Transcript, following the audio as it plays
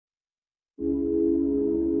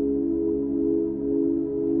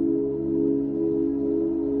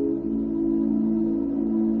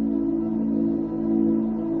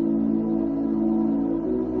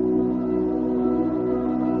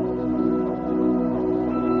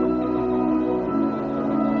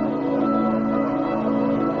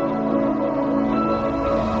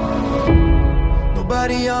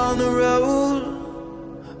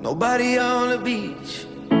Nobody on the beach.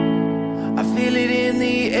 I feel it in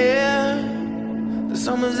the air. The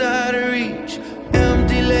summer's out of reach.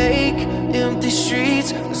 Empty lake, empty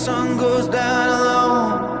streets. The sun goes down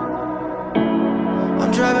alone.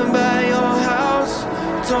 I'm driving by your house.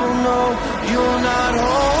 Don't know you're not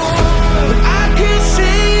home, but I can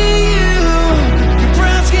see you. Your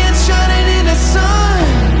brown skin shining in the sun.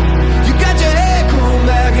 You got your hair combed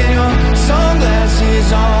back and your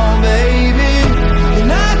sunglasses on, baby.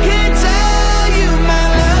 And I can tell you my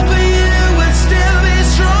love for you would still be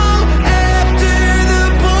strong after the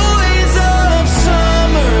boys of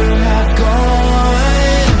summer have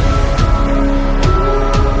gone.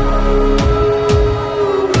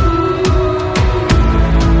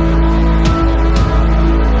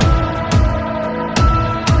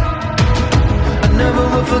 I never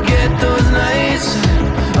will forget those nights.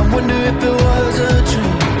 I wonder if it was a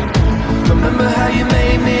dream. Remember how you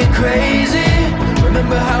made me crazy.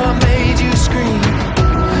 Remember how I made you scream.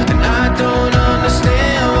 And I don't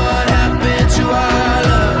understand what happened to our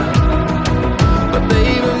love, but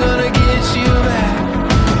babe, I'm gonna get you back.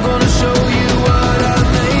 I'm gonna show you what I'm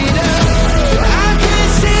made of. I can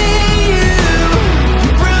see you,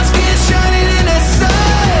 your brown skin shining in the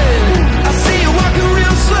sun. I see you walking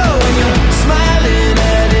real slow and you're smiling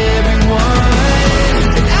at everyone.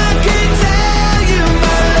 And I can tell you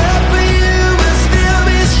my love for you will still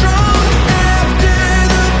be strong after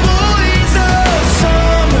the boys of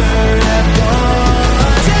summer have gone.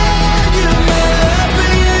 Tell you my love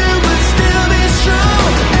for you will still be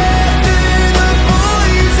strong after the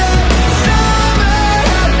boys of summer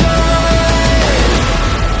have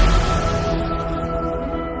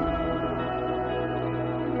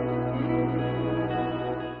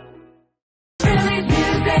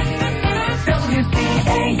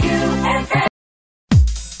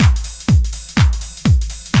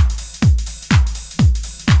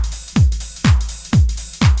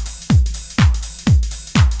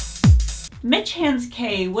Mitch hands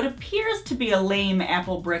Kay what appears to be a lame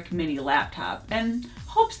Apple Brick mini laptop and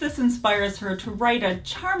hopes this inspires her to write a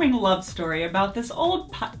charming love story about this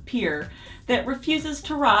old pier that refuses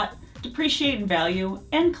to rot, depreciate in value,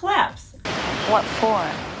 and collapse. What for?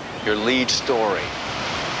 Your lead story.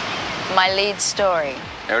 My lead story.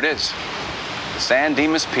 There it is. The San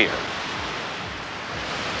Dimas Pier.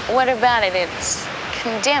 What about it? It's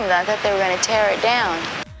condemned. I thought they were going to tear it down.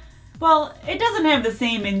 Well, it doesn't have the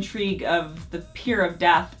same intrigue of the Pier of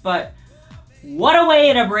Death, but what a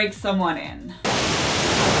way to break someone in.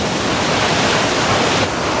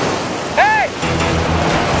 Hey!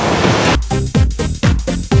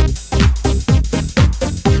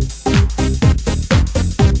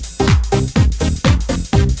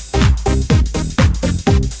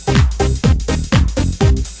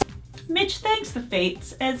 Mitch thanks the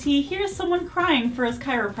fates as he hears someone crying for his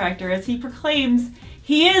chiropractor as he proclaims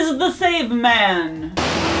he is the save man.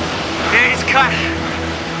 Yeah, he's cut.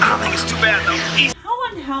 I don't think it's too bad though.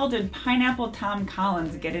 How in hell did Pineapple Tom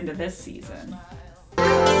Collins get into this season?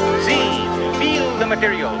 See, feel the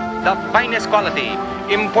material, the finest quality,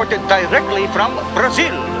 imported directly from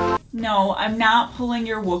Brazil. No, I'm not pulling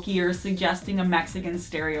your Wookiee or suggesting a Mexican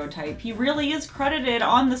stereotype. He really is credited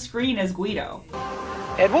on the screen as Guido.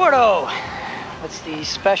 Eduardo, what's the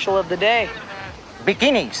special of the day?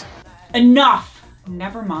 Bikinis, Enough!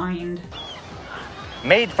 Never mind.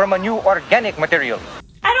 made from a new organic material.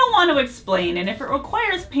 I don't want to explain, and if it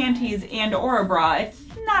requires panties and or a bra, it's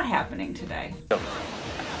not happening today.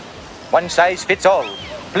 One size fits all,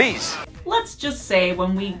 please. Let's just say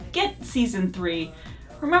when we get season 3,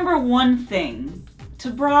 remember one thing. To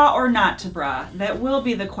bra or not to bra, that will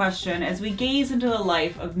be the question as we gaze into the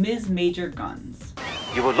life of Ms. Major Guns.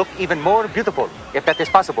 You will look even more beautiful, if that is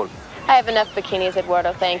possible. I have enough bikinis,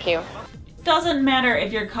 Eduardo, thank you. Doesn't matter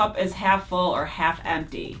if your cup is half full or half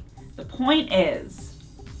empty. The point is,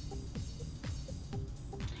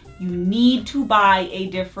 you need to buy a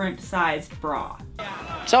different sized bra.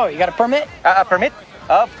 So, you got a permit? A permit?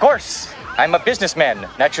 Of course. I'm a businessman.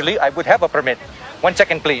 Naturally, I would have a permit. 1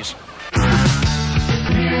 second, please.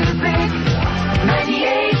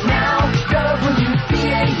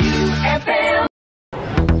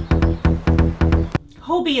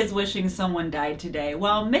 Hobie is wishing someone died today,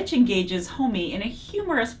 while Mitch engages Homie in a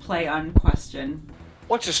humorous play on question,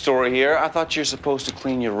 What's the story here? I thought you were supposed to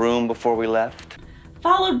clean your room before we left.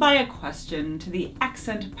 followed by a question to the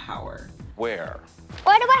accent power. Where?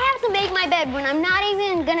 Why do I have to make my bed when I'm not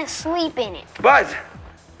even gonna sleep in it? Buzz,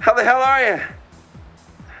 how the hell are you?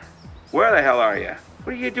 Where the hell are you?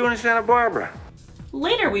 What are you doing in Santa Barbara?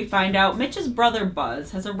 Later we find out Mitch's brother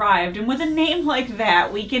Buzz has arrived, and with a name like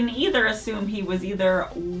that, we can either assume he was either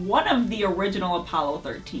one of the original Apollo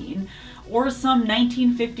 13 or some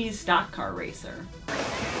 1950s stock car racer.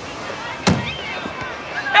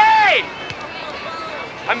 Hey!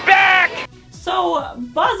 I'm back! So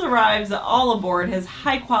Buzz arrives all aboard his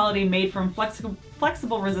high quality, made from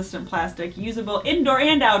flexible resistant plastic, usable indoor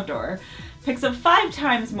and outdoor, picks up 5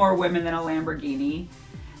 times more women than a Lamborghini.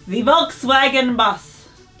 The Volkswagen bus.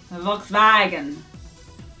 The Volkswagen.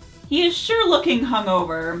 He is sure looking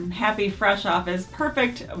hungover, happy fresh off his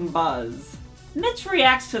perfect Buzz. Mitch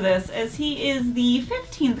reacts to this as he is the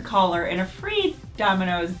 15th caller in a free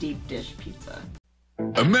Domino's deep dish pizza.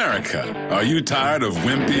 America, are you tired of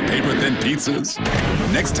wimpy paper-thin pizzas?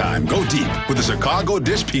 Next time, go deep with the Chicago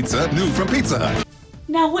dish pizza new from Pizza Hut.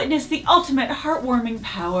 Now witness the ultimate heartwarming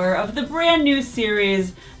power of the brand new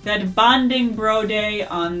series, That Bonding Bro Day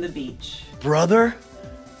on the Beach. Brother?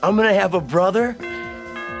 I'm gonna have a brother?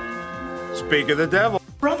 Speak of the devil.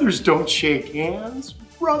 Brothers don't shake hands.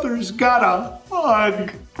 Brothers gotta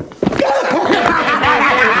hug.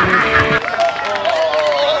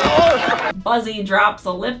 Buzzy drops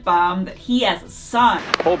a lip bomb that he has a son.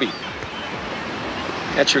 Hobie,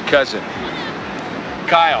 that's your cousin.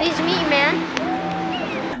 Kyle. Please meet, man.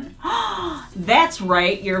 That's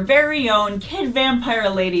right, your very own kid vampire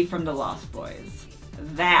lady from the Lost Boys.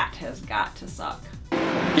 That has got to suck.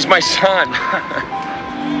 He's my son.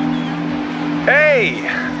 Hey!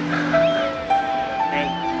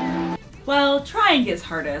 Well, trying his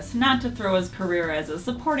hardest not to throw his career as a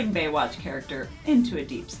supporting Baywatch character into a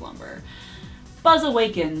deep slumber. Buzz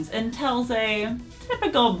awakens and tells a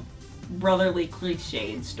typical brotherly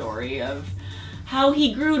cliched story of how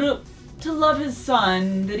he grew to love his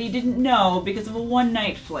son that he didn't know because of a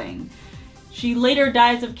one-night fling. She later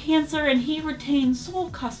dies of cancer and he retains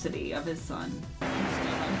sole custody of his son.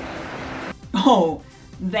 Oh,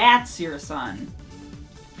 that's your son.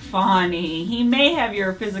 Funny. He may have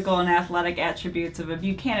your physical and athletic attributes of a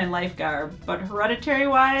Buchannon lifeguard, but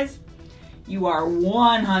hereditary-wise, you are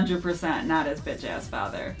 100% not his bitch-ass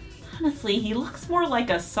father. Honestly, he looks more like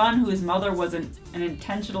a son whose mother was an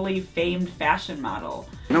intentionally famed fashion model.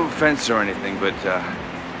 No offense or anything, but,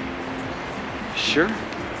 sure?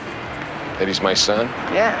 That he's my son?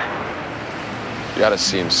 Yeah. You gotta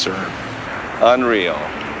see him serve. Unreal.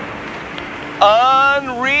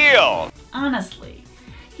 Unreal! Honestly,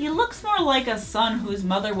 he looks more like a son whose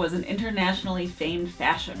mother was an internationally famed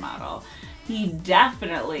fashion model. He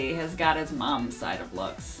definitely has got his mom's side of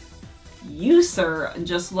looks. You, sir,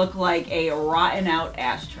 just look like a rotten out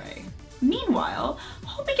ashtray. Meanwhile,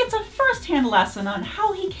 Hobie gets a first-hand lesson on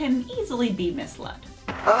how he can easily be misled.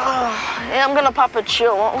 Yeah, I'm gonna pop a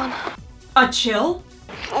chill. Want one? A chill?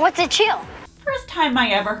 What's a chill? First time I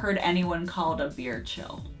ever heard anyone called a beer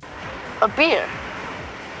chill. A beer?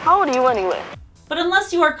 How old are you anyway? But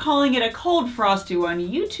unless you are calling it a cold frosty one,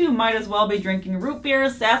 you two might as well be drinking root beer,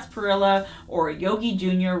 sarsaparilla, or Yogi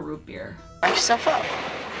Jr. root beer. Wrap yourself up.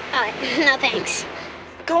 No thanks.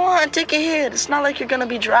 Go on, take a hit. It's not like you're gonna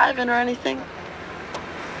be driving or anything.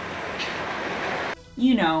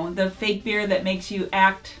 You know, the fake beer that makes you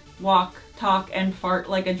act, walk, talk, and fart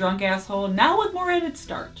like a drunk asshole, now with more added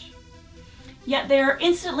starch. Yet they are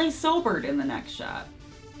instantly sobered in the next shot.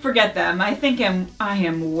 Forget them, I think I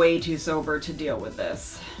am way too sober to deal with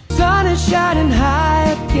this. Sun is shining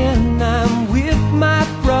high again. I'm with my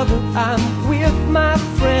brother, I'm with my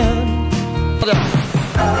friend.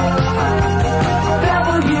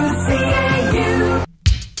 WCAU.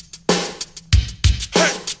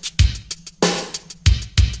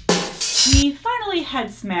 We finally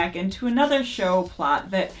head smack into another show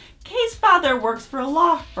plot that Kay's father works for a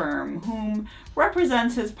law firm whom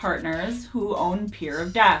represents his partners who own Pier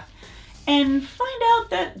of Death, and find out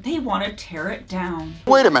that they want to tear it down.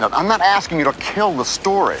 Wait a minute, I'm not asking you to kill the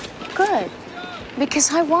story. Good.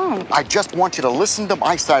 Because I won't. I just want you to listen to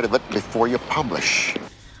my side of it before you publish.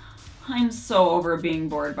 I'm so over being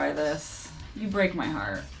bored by this. You break my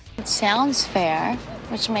heart. It sounds fair,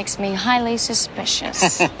 which makes me highly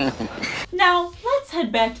suspicious. Now, let's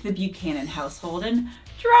head back to the Buchanan household and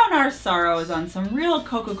drown our sorrows on some real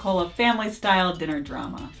Coca-Cola family-style dinner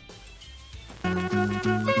drama.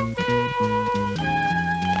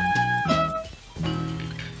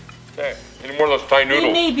 Hey, any more of those Thai noodles?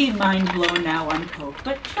 They may be mind blown now on Coke,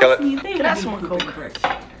 but trust me, they will be pooping bricks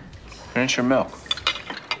later. Finish your milk.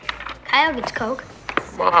 Kyle gets Coke.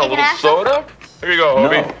 Wow, a little soda? Here you go,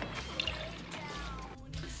 Hobie. No.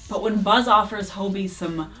 But when Buzz offers Hobie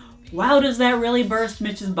some "Wow, does that really burst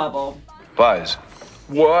Mitch's bubble?" Buzz.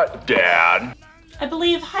 What, Dad? I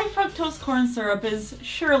believe high fructose corn syrup is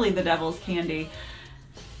surely the devil's candy.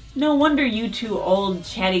 No wonder you two old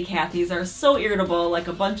chatty Cathys are so irritable, like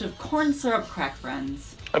a bunch of corn syrup crack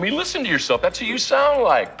friends. I mean, listen to yourself. That's what you sound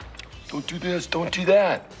like. Don't do this, don't do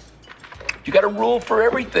that. You got a rule for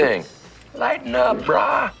everything. Lighten up,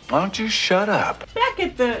 brah. Why don't you shut up? Back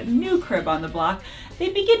at the new crib on the block, they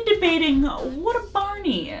begin debating what a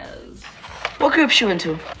Barney is. What group's you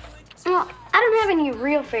into? Well, I don't have any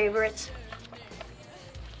real favorites.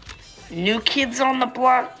 New Kids on the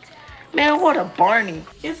Block? Man, what a Barney.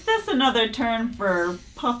 Is this another turn for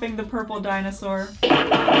Puffing the Purple Dinosaur?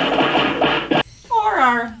 Or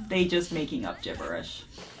are they just making up gibberish?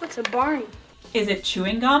 What's a Barney? Is it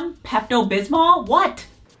chewing gum? Pepto-Bismol? What?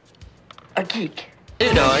 A geek.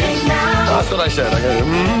 Hey, dog. That's what I said. I got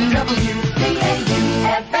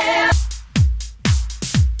it.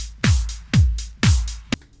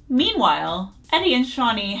 Meanwhile, Eddie and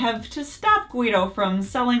Shawnee have to stop Guido from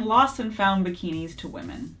selling lost and found bikinis to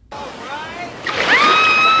women.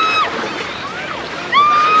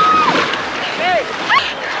 Hey!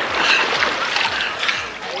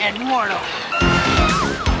 Eduardo.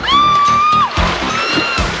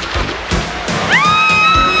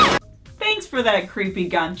 Thanks for that creepy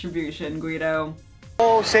contribution, Guido.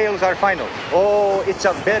 All sales are final. Oh, it's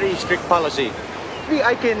a very strict policy. Maybe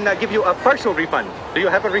I can give you a partial refund. Do you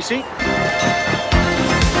have a receipt?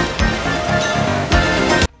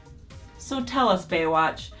 So tell us,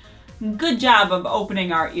 Baywatch, good job of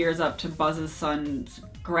opening our ears up to Buzz's son's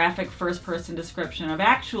graphic first-person description of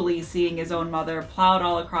actually seeing his own mother plowed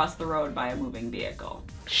all across the road by a moving vehicle.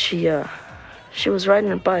 She was riding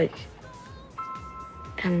her bike,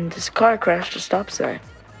 and this car crashed a stop sign.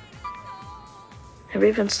 Never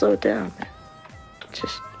even slowed down.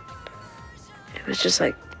 It was just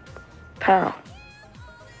like, pow.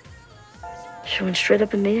 She went straight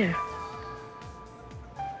up in the air.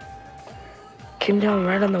 Came down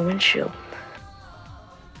right on the windshield.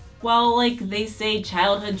 Well, like they say,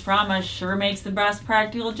 childhood trauma sure makes the best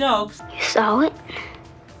practical jokes. You saw it?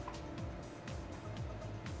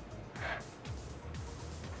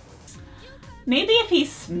 Maybe if he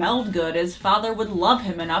smelled good, his father would love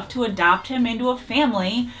him enough to adopt him into a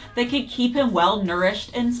family that could keep him well nourished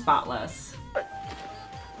and spotless.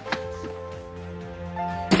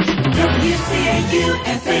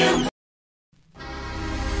 WCAU-FM.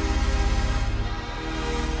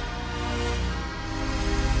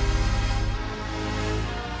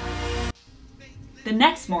 The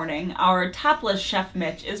next morning, our topless Chef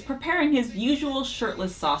Mitch is preparing his usual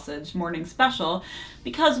shirtless sausage morning special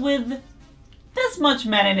because with this much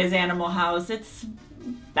men in his animal house, it's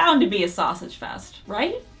bound to be a sausage fest,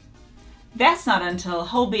 right? That's not until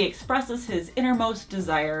Hobie expresses his innermost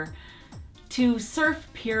desire to surf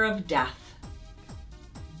Pier of Death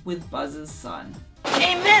with Buzz's son.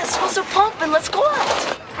 Hey, miss, what's a pumping? Let's go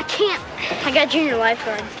out. I can't. I got junior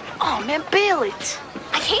lifeguard. Oh, man, bail it.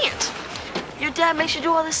 I can't. Your dad makes you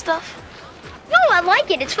do all this stuff? No, I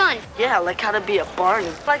like it. It's fun. Yeah, like how to be a Barney.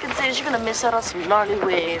 All I can say is you're gonna miss out on some gnarly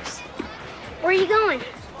waves. Where are you going?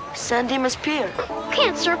 San Dimas Pier.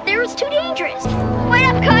 Can't surf there. It's too dangerous. Wait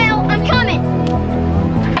up, Kyle. I'm coming.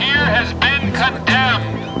 Pier has been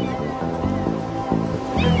condemned.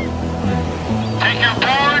 Take your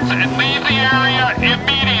boards and leave the area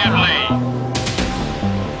immediately.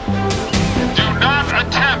 Do not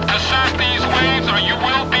attempt to surf these waves or you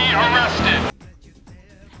will be arrested.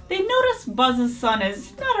 They notice Buzz's son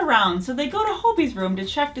is not around, so they go to Hobie's room to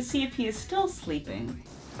check to see if he is still sleeping.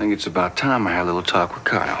 I think it's about time I had a little talk with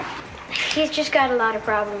Kyle. He's just got a lot of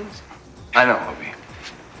problems. I know, Hobie.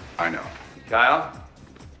 I know. Kyle?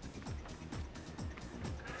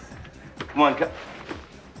 Come on, Kyle.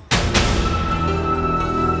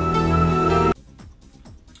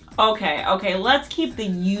 Okay, let's keep the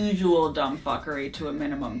usual dumb fuckery to a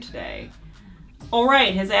minimum today.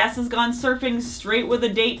 Alright, his ass has gone surfing straight with a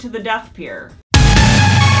date to the death pier.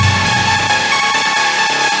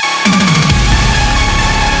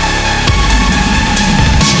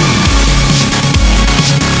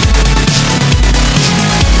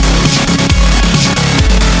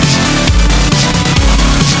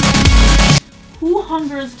 Who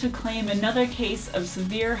hungers to claim another case of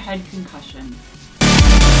severe head concussion?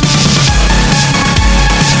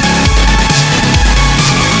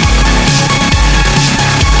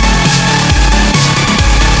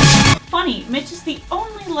 Funny, Mitch is the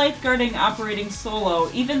only lifeguarding operating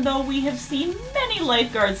solo, even though we have seen many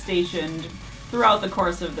lifeguards stationed throughout the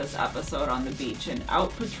course of this episode on the beach and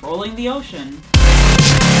out patrolling the ocean.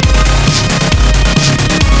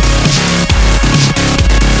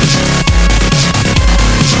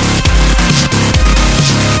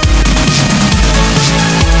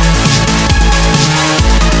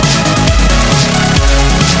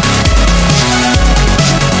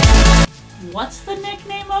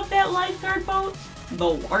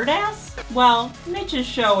 the Lardass? Well, Mitch's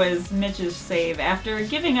show is Mitch's save after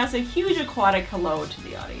giving us a huge aquatic hello to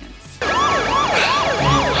the audience.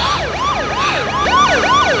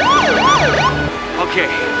 Okay.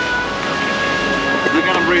 We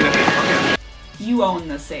got him breathing. Okay. You own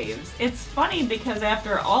the saves. It's funny because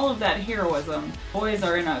after all of that heroism, boys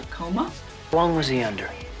are in a coma. How long was he under?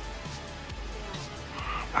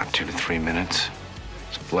 About 2 to 3 minutes.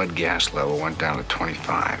 His blood gas level went down to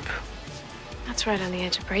 25. That's right on the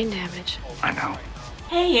edge of brain damage. I know.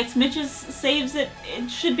 Hey, it's Mitch's saves. It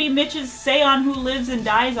should be Mitch's say on who lives and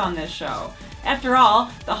dies on this show. After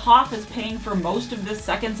all, the Hoff is paying for most of this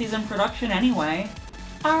second season production anyway.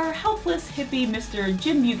 Our helpless hippie Mr.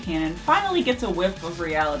 Jim Buchanan finally gets a whiff of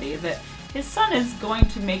reality that his son is going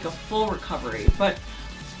to make a full recovery, but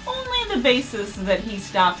only on the basis that he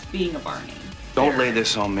stops being a Barney. Don't lay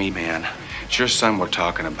this on me, man. It's your son we're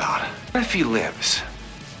talking about. What if he lives?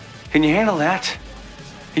 Can you handle that?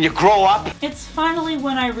 Can you grow up? It's finally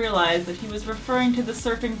when I realized that he was referring to the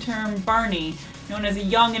surfing term Barney, known as a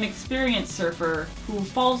young and experienced surfer who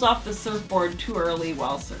falls off the surfboard too early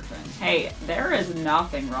while surfing. Hey, there is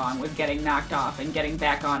nothing wrong with getting knocked off and getting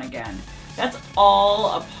back on again. That's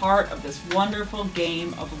all a part of this wonderful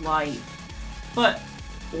game of life. But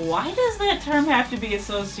why does that term have to be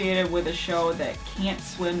associated with a show that can't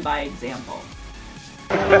swim by example?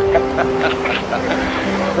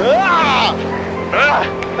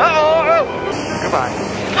 Goodbye.